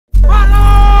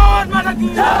The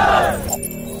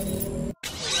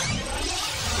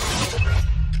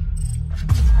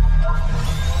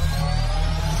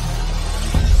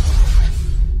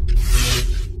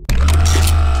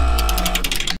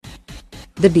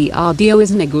DRDO is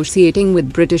negotiating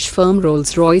with British firm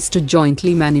Rolls-Royce to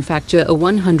jointly manufacture a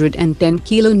 110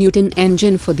 kN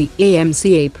engine for the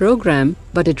AMCA program,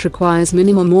 but it requires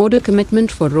minimum order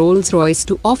commitment for Rolls-Royce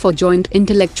to offer joint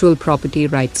intellectual property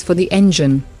rights for the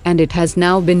engine, and it has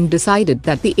now been decided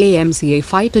that the AMCA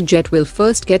fighter jet will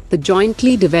first get the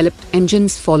jointly developed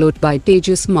engines, followed by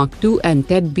Tejas MK1A and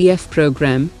TED-BF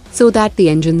program, so that the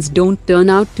engines don't turn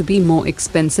out to be more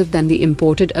expensive than the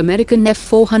imported American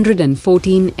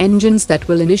F414 engines that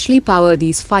will initially power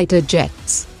these fighter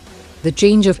jets. The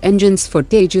change of engines for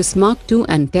Tejas MK1A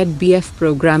and TED-BF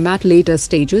program at later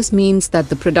stages means that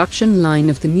the production line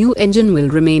of the new engine will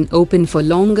remain open for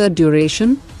longer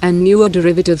duration, and newer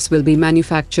derivatives will be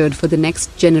manufactured for the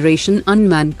next generation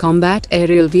unmanned combat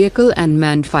aerial vehicle and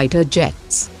manned fighter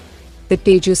jets. The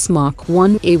Tejas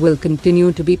MK1A will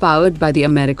continue to be powered by the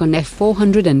American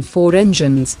F404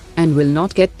 engines, and will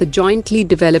not get the jointly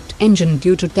developed engine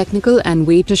due to technical and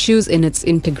weight issues in its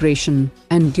integration,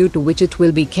 and due to which it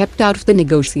will be kept out of the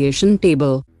negotiation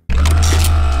table.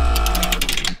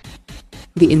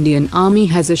 The Indian Army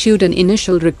has issued an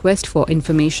initial request for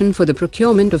information for the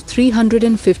procurement of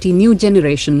 350 new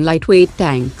generation lightweight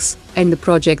tanks, and the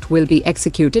project will be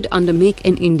executed under Make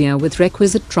in India with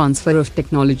requisite transfer of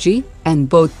technology, and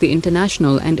both the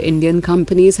international and Indian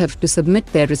companies have to submit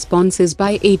their responses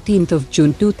by 18th of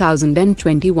June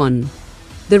 2021.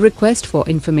 The request for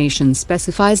information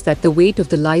specifies that the weight of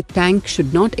the light tank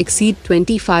should not exceed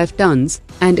 25 tons,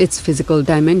 and its physical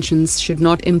dimensions should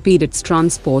not impede its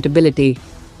transportability.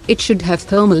 It should have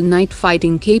thermal night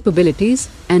fighting capabilities,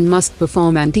 and must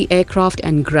perform anti-aircraft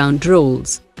and ground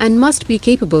roles, and must be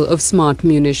capable of smart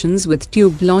munitions with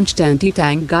tube-launched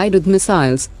anti-tank guided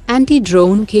missiles,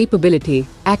 anti-drone capability,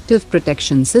 active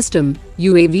protection system,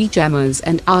 UAV jammers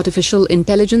and artificial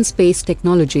intelligence-based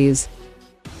technologies.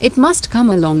 It must come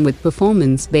along with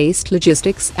performance-based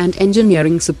logistics and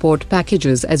engineering support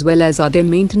packages, as well as other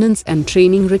maintenance and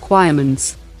training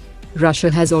requirements.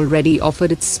 Russia has already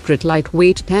offered its Sprit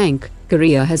lightweight tank,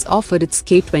 Korea has offered its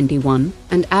K-21,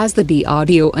 and as the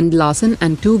DRDO and Larsen &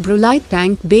 Toubro light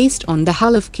tank based on the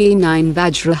hull of K-9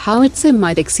 Vajra howitzer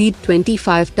might exceed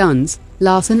 25 tons,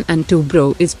 Larsen &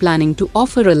 Toubro is planning to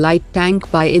offer a light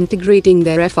tank by integrating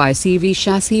their FICV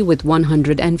chassis with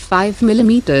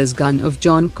 105mm gun of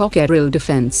John Cockerill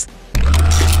defense.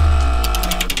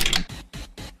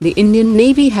 The Indian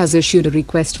Navy has issued a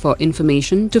request for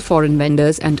information to foreign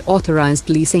vendors and authorized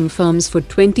leasing firms for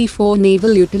 24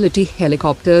 naval utility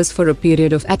helicopters for a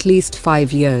period of at least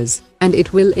 5 years, and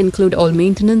it will include all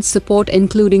maintenance support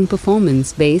including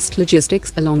performance-based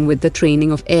logistics along with the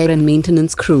training of air and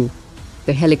maintenance crew.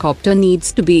 The helicopter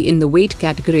needs to be in the weight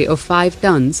category of 5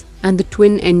 tons, and the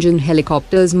twin-engine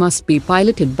helicopters must be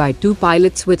piloted by 2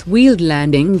 pilots with wheeled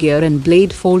landing gear and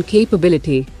blade fold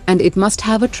capability, and it must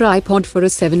have a tripod for a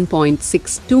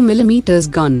 7.62mm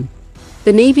gun.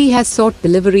 The Navy has sought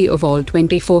delivery of all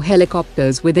 24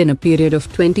 helicopters within a period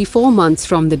of 24 months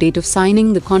from the date of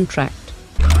signing the contract.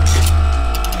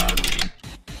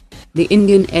 The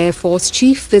Indian Air Force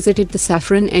Chief visited the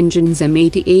Safran Engines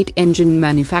M88 engine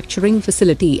manufacturing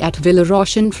facility at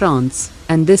Villeroche in France,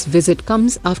 and this visit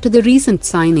comes after the recent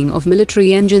signing of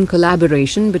military engine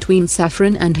collaboration between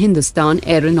Safran and Hindustan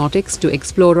Aeronautics to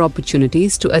explore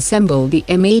opportunities to assemble the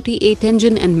M88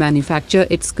 engine and manufacture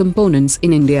its components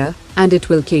in India, and it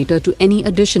will cater to any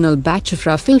additional batch of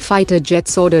Rafale fighter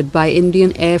jets ordered by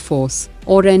Indian Air Force,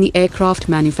 or any aircraft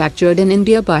manufactured in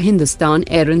India by Hindustan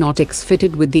Aeronautics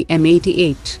fitted with the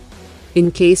M88. In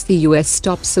case the US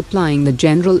stops supplying the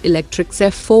General Electric's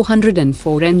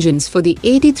F404 engines for the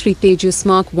 83 Tejas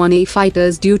MK1A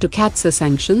fighters due to CAATSA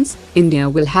sanctions, India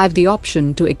will have the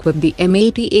option to equip the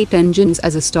M88 engines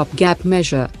as a stopgap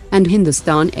measure, and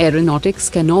Hindustan Aeronautics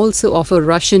can also offer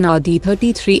Russian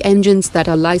RD-33 engines that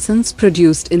are licensed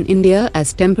produced in India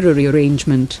as temporary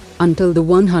arrangement, until the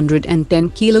 110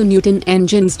 kN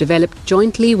engines developed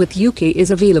jointly with UK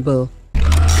is available.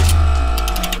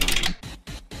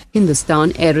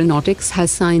 Hindustan Aeronautics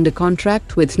has signed a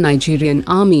contract with Nigerian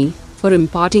Army for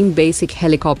imparting basic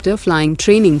helicopter flying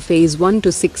training phase 1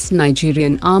 to 6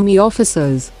 Nigerian Army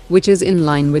officers, which is in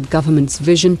line with government's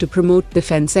vision to promote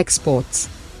defense exports.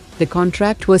 The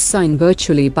contract was signed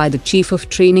virtually by the Chief of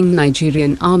Training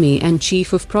Nigerian Army and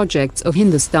Chief of Projects of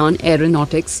Hindustan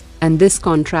Aeronautics, and this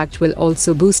contract will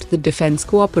also boost the defense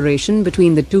cooperation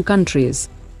between the two countries.